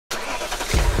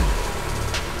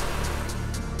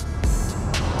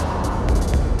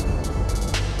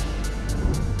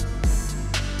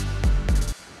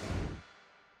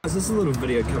guys, this is a little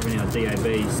video covering our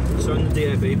DABs. So in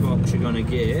the DAB box you're going to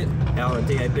get our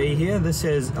DAB here. This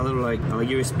has a little like a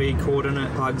USB cord in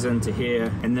it, plugs into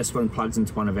here, and this one plugs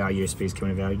into one of our USBs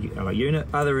coming out of our unit.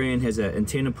 Other end has an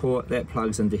antenna port that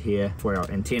plugs into here for our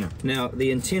antenna. Now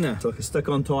the antenna, it's like a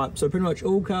stick-on type, so pretty much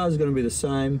all cars are going to be the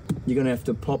same. You're going to have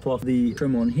to pop off the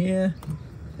trim on here.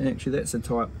 And actually that's a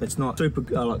type, it's not super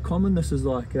like common. This is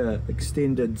like a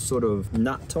extended sort of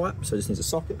nut type, so it just needs a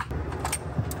socket.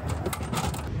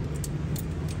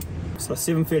 So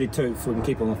 732, if we can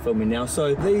keep on filming now.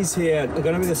 So these here are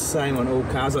going to be the same on all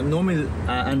cars. Like normally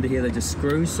under here they just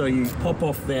screw, so you pop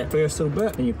off that first little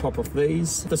bit and you pop off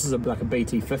these. This is like a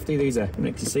BT50. These are, I've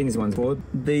actually seen these ones before.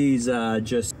 These are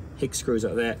just hex screws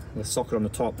like that, the socket on the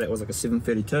top, that was like a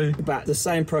 732. But the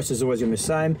same process is always going to be the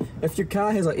same. If your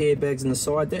car has like airbags on the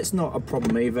side, that's not a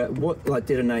problem either. What like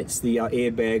detonates the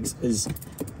airbags is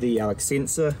the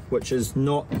sensor, which is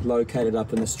not located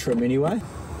up in this trim anyway.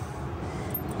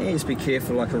 Yeah, just be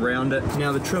careful like around it.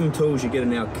 Now the trim tools you get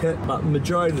in our kit, but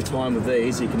majority of the time with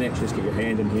these you can actually just get your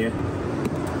hand in here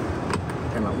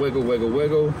and like wiggle, wiggle,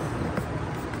 wiggle,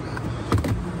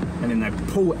 and then they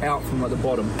pull out from like the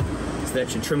bottom. So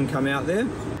that's your trim come out there.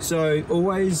 So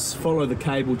always follow the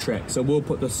cable track. So we'll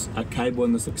put this cable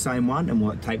in this same one and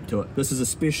we'll tape to it. This is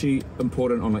especially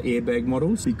important on the airbag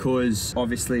models because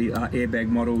obviously airbag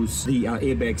models, the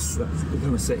airbags are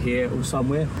going to sit here or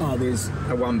somewhere. Oh, there's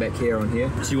a one back here on here.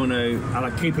 So you want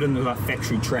to keep it in the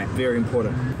factory track, very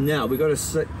important. Now we've got to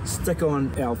stick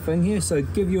on our thing here. So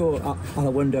give your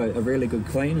window a really good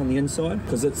clean on the inside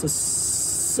because it's a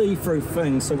see-through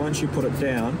thing, so once you put it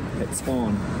down it's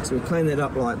on. So we clean that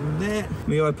up like that.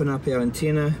 We open up our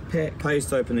antenna pack.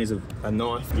 Paste open these with a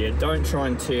knife. Yeah, don't try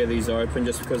and tear these open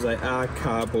just because they are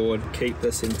cardboard. Keep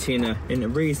this antenna in a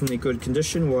reasonably good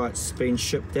condition while it's been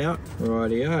shipped out.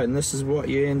 Rightio, and this is what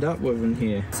you end up with in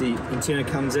here. See, antenna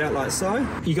comes out like so.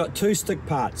 You got two stick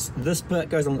parts. This part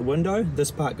goes on the window,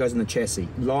 this part goes on the chassis.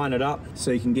 Line it up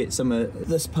so you can get some of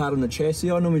this part on the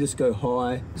chassis. I normally just go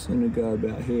high. It's going to go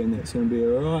about here and that's going to be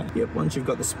alright. Yep, once you've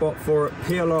got the spot for it,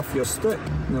 peel off your stick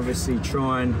and obviously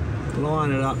try and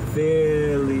line it up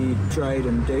fairly straight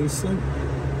and decent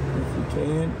if you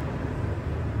can,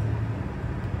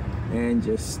 and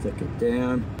just stick it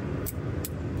down.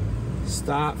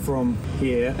 Start from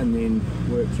here and then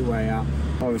work your way up.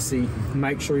 Obviously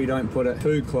make sure you don't put it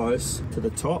too close to the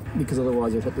top because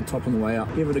otherwise you'll hit the top on the way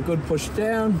up. Give it a good push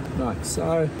down like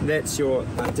so. That's your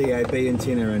DAB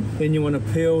antenna in. Then you want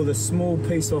to peel the small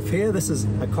piece off here. This is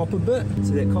a copper bit,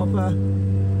 so that copper,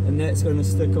 and that's going to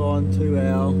stick on to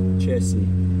our chassis.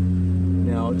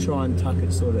 Now I'll try and tuck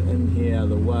it sort of in here out of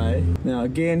the way. Now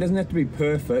again, it doesn't have to be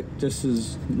perfect, just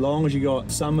as long as you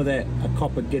got some of that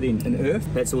copper getting in earth,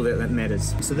 that's all that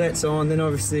matters. So that's on, then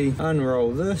obviously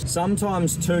unroll this.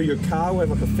 Sometimes too, your car will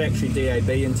have like a factory DAB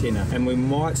antenna, and we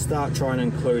might start trying to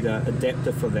include an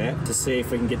adapter for that to see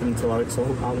if we can get them to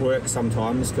work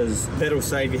sometimes, because that'll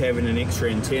save you having an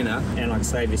extra antenna and like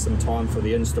save you some time for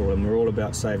the install, and we're all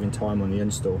about saving time on the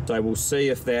install. So we'll see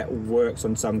if that works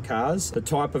on some cars. The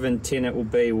type of antenna will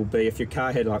be if your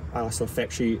car had like a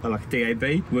factory like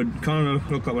DAB, would kind of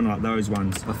look like one like those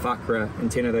ones, a FACRA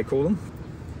antenna they call them.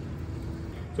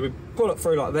 So we pull it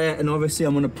through like that, and obviously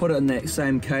I'm going to put it in that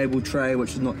same cable tray,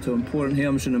 which is not too important here.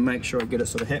 I'm just going to make sure I get it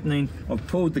sort of happening. I've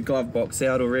pulled the glove box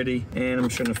out already, and I'm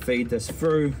just going to feed this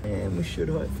through, and we should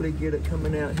hopefully get it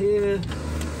coming out here.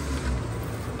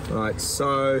 Like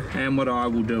so, and what I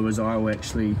will do is I will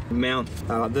actually mount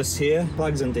this here,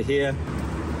 plugs into here,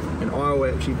 and I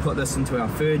will actually put this into our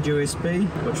third USB,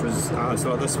 which was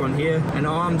so like this one here, and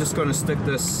I'm just going to stick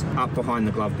this up behind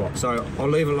the glove box. So I'll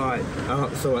leave it like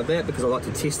that because I like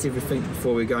to test everything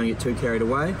before we go and get too carried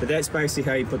away. But that's basically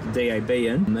how you put the DAB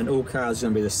in, and all cars are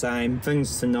going to be the same.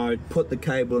 Things to note: put the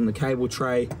cable in the cable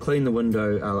tray, clean the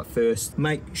window first,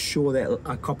 make sure that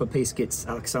a copper piece gets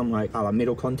some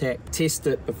metal contact. Test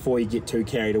it before you get too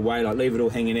carried away, like leave it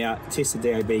all hanging out, test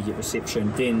the DAB, get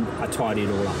reception, then I tidy it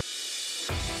all up.